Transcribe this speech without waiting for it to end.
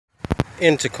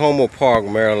In Takoma Park,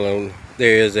 Maryland,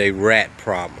 there is a rat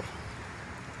problem,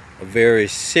 a very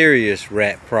serious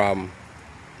rat problem,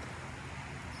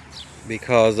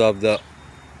 because of the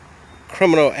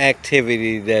criminal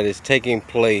activity that is taking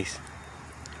place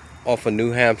off of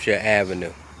New Hampshire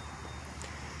Avenue.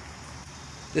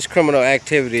 This criminal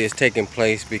activity is taking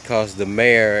place because the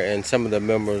mayor and some of the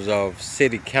members of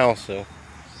city council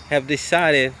have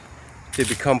decided to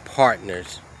become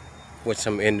partners with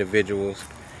some individuals,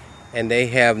 and they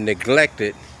have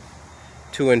neglected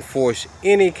to enforce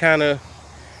any kind of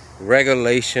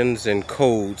regulations and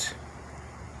codes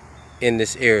in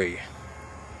this area.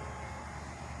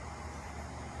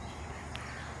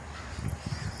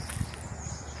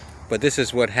 But this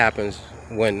is what happens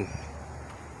when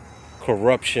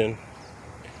corruption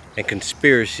and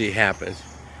conspiracy happens,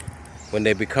 when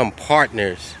they become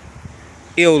partners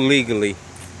illegally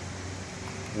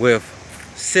with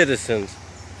citizens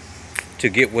to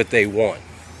get what they want.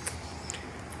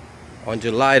 On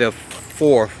July the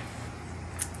 4th,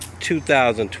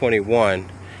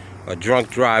 2021, a drunk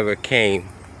driver came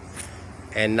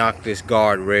and knocked this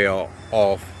guardrail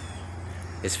off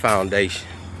its foundation.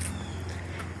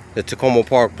 The Tacoma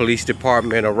Park Police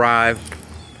Department arrived,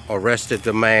 arrested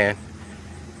the man,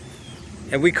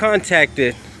 and we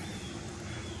contacted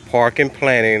Park and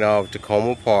Planning of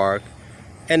Takoma Park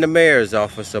and the mayor's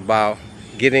office about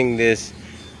getting this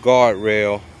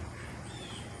guardrail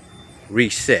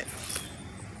reset.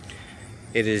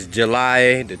 It is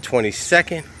July the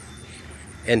 22nd,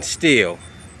 and still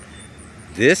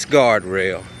this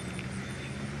guardrail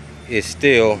is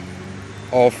still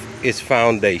off its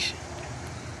foundation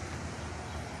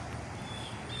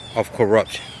of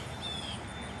corruption.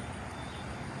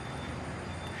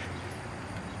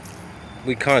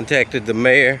 We contacted the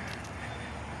mayor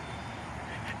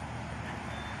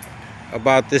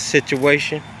about this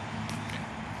situation.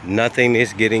 Nothing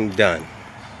is getting done.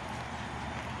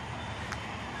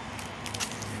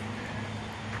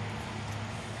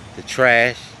 The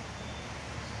trash,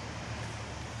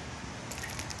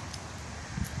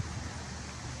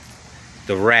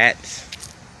 the rats,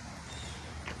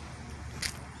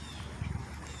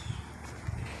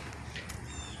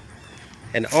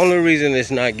 and the only reason it's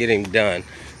not getting done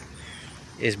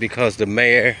is because the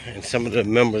mayor and some of the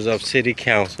members of city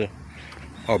council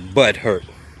are butthurt,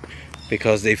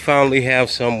 because they finally have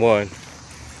someone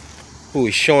who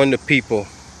is showing the people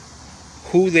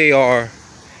who they are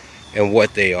and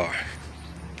what they are.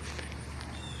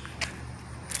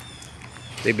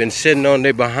 They've been sitting on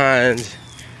their behinds,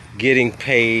 getting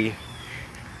paid,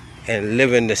 and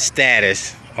living the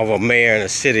status of a mayor and a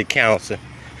city council,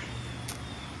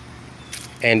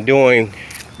 and doing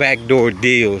backdoor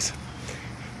deals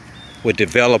with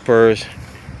developers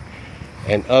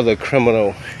and other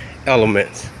criminal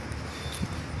elements.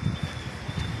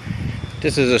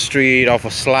 This is a street off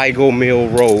of Sligo Mill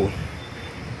Road.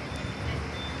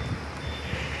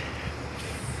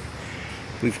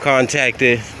 We've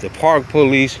contacted the park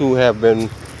police, who have been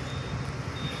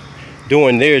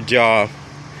doing their job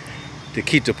to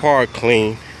keep the park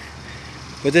clean,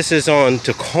 but this is on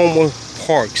Takoma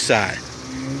Park side,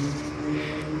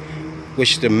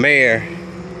 which the mayor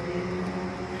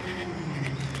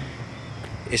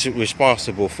is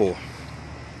responsible for.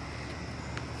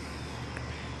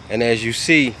 And as you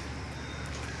see,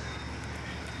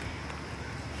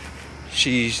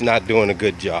 she's not doing a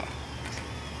good job.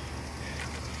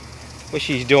 What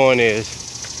she's doing is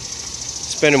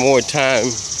spending more time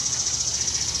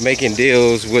making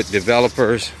deals with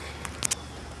developers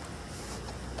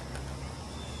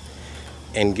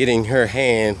and getting her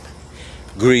hand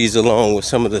greased along with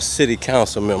some of the city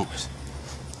council members.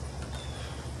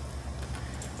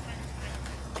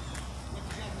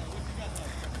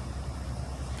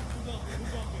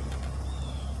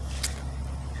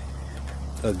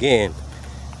 Again,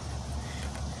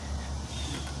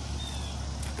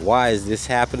 why is this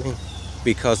happening?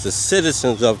 Because the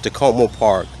citizens of Takoma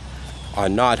Park are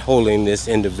not holding this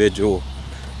individual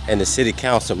and the city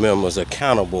council members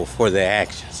accountable for their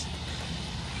actions.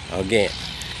 Again,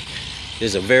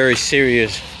 there's a very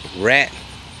serious rat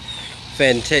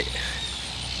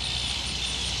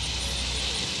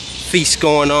feast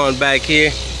going on back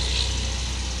here.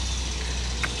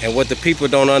 And what the people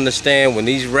don't understand, when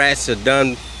these rats are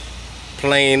done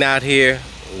playing out here,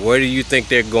 where do you think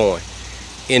they're going?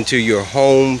 Into your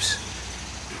homes.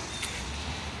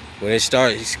 When it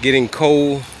starts getting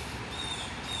cold,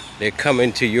 they're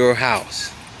coming to your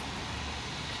house.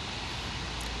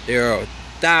 There are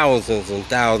thousands and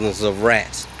thousands of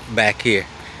rats back here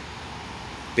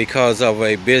because of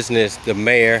a business the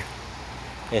mayor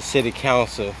and city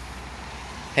council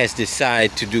has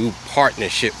decided to do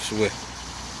partnerships with.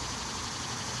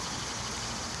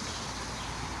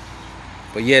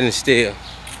 But yet and still,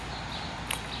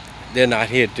 they're not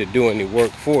here to do any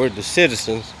work for the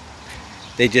citizens.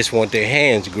 They just want their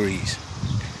hands greased.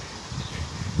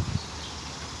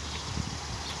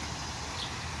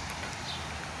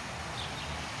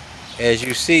 As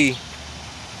you see,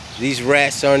 these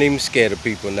rats aren't even scared of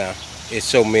people now. It's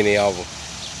so many of them.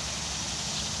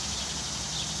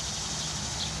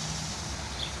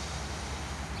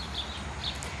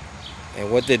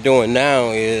 And what they're doing now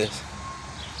is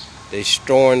they're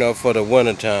storing up for the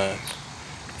winter time,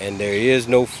 and there is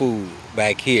no food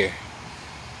back here.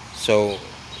 So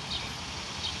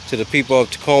to the people of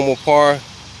Takoma Park,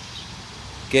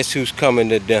 guess who's coming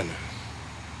to dinner?